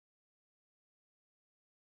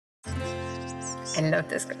I love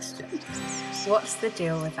this question. What's the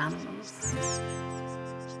deal with animals?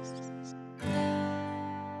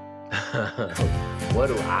 What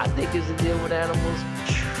do I think is the deal with animals?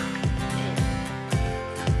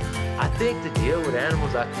 I think the deal with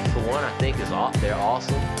animals, for one, I think they're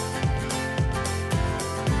awesome.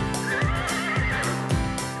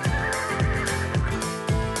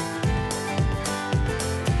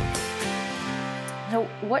 So,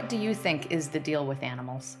 what do you think is the deal with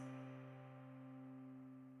animals?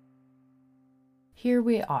 Here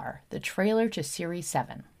we are, the trailer to Series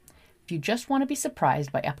 7. If you just want to be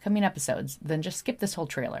surprised by upcoming episodes, then just skip this whole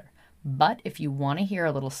trailer. But if you want to hear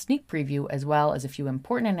a little sneak preview as well as a few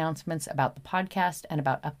important announcements about the podcast and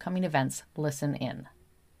about upcoming events, listen in.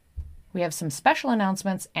 We have some special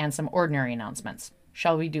announcements and some ordinary announcements.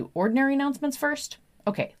 Shall we do ordinary announcements first?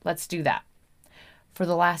 Okay, let's do that. For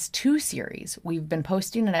the last 2 series, we've been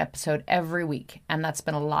posting an episode every week, and that's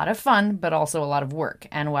been a lot of fun, but also a lot of work.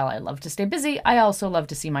 And while I love to stay busy, I also love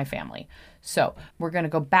to see my family. So we're going to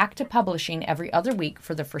go back to publishing every other week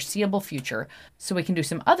for the foreseeable future, so we can do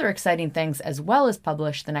some other exciting things as well as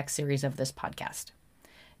publish the next series of this podcast.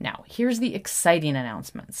 Now, here's the exciting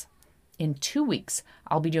announcements. In 2 weeks,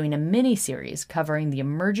 I'll be doing a mini-series covering the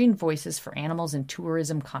Emerging Voices for Animals in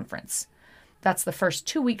Tourism Conference. That's the first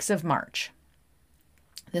 2 weeks of March.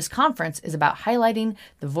 This conference is about highlighting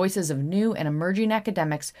the voices of new and emerging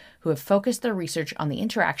academics who have focused their research on the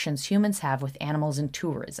interactions humans have with animals in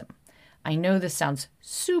tourism. I know this sounds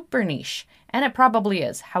super niche, and it probably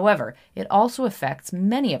is. However, it also affects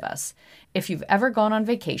many of us. If you've ever gone on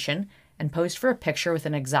vacation and posed for a picture with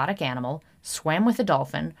an exotic animal, swam with a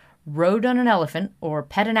dolphin, rode on an elephant, or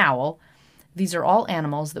pet an owl, these are all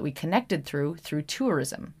animals that we connected through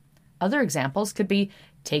tourism. Other examples could be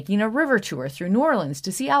taking a river tour through New Orleans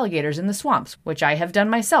to see alligators in the swamps, which I have done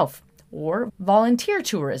myself, or volunteer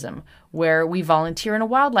tourism, where we volunteer in a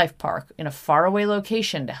wildlife park in a faraway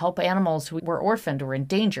location to help animals who were orphaned or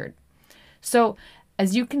endangered. So,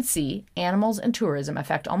 as you can see, animals and tourism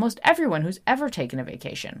affect almost everyone who's ever taken a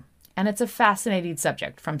vacation. And it's a fascinating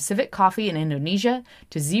subject, from civet coffee in Indonesia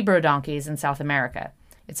to zebra donkeys in South America.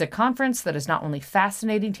 It's a conference that is not only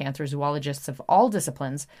fascinating to anthropologists of all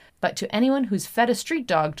disciplines, but to anyone who's fed a street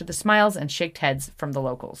dog to the smiles and shaked heads from the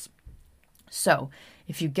locals. So,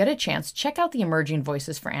 if you get a chance, check out the Emerging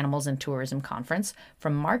Voices for Animals in Tourism Conference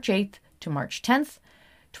from March 8th to March 10th,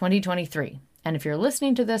 2023. And if you're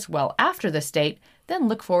listening to this well after this date, then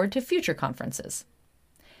look forward to future conferences.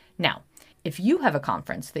 Now, if you have a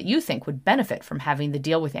conference that you think would benefit from having the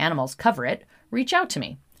Deal with Animals cover it, reach out to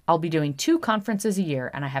me. I'll be doing 2 conferences a year,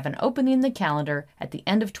 and I have an opening in the calendar at the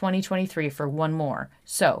end of 2023 for 1 more.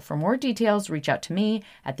 So, for more details, reach out to me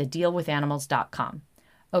at thedealwithanimals.com.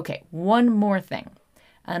 Okay, one more thing.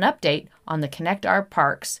 An update on the Connect Our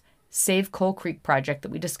Parks Save Coal Creek project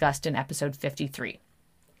that we discussed in episode 53.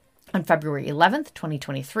 On February 11th,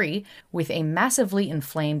 2023, with a massively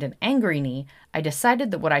inflamed and angry knee, I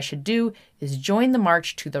decided that what I should do is join the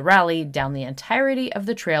march to the rally down the entirety of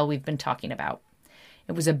the trail we've been talking about.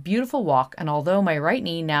 It was a beautiful walk, and although my right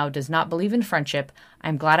knee now does not believe in friendship,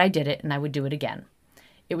 I'm glad I did it and I would do it again.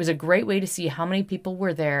 It was a great way to see how many people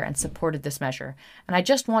were there and supported this measure, and I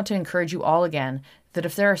just want to encourage you all again that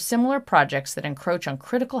if there are similar projects that encroach on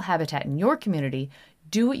critical habitat in your community,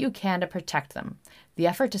 do what you can to protect them. The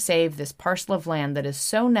effort to save this parcel of land that is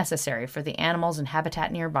so necessary for the animals and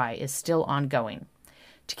habitat nearby is still ongoing.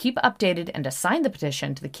 To keep updated and to sign the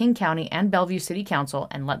petition to the King County and Bellevue City Council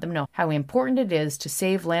and let them know how important it is to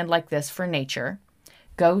save land like this for nature,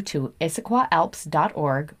 go to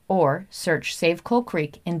issaquahAlps.org or search Save Coal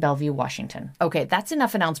Creek in Bellevue, Washington. Okay, that's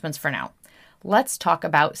enough announcements for now. Let's talk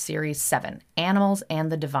about Series 7, Animals and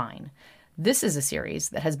the Divine. This is a series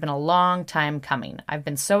that has been a long time coming. I've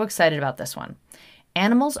been so excited about this one.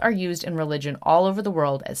 Animals are used in religion all over the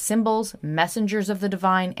world as symbols, messengers of the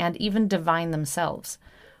divine, and even divine themselves.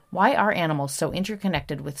 Why are animals so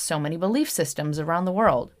interconnected with so many belief systems around the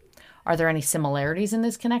world? Are there any similarities in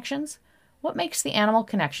these connections? What makes the animal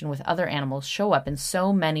connection with other animals show up in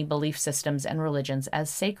so many belief systems and religions as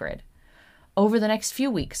sacred? Over the next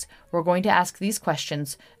few weeks, we're going to ask these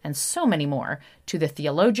questions and so many more to the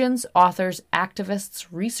theologians, authors, activists,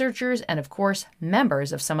 researchers, and of course,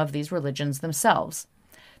 members of some of these religions themselves.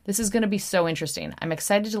 This is going to be so interesting. I'm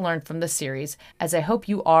excited to learn from this series, as I hope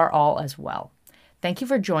you are all as well. Thank you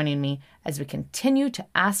for joining me as we continue to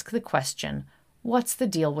ask the question, what's the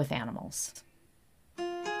deal with animals?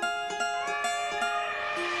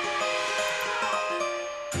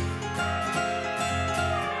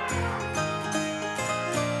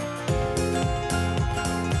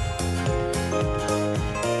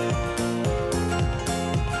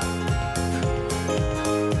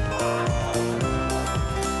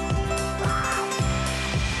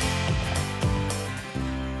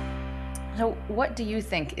 what do you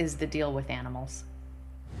think is the deal with animals?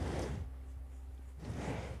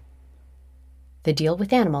 The Deal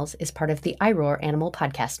with Animals is part of the iRoar Animal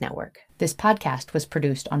Podcast Network. This podcast was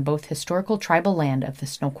produced on both historical tribal land of the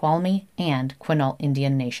Snoqualmie and Quinault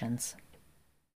Indian Nations.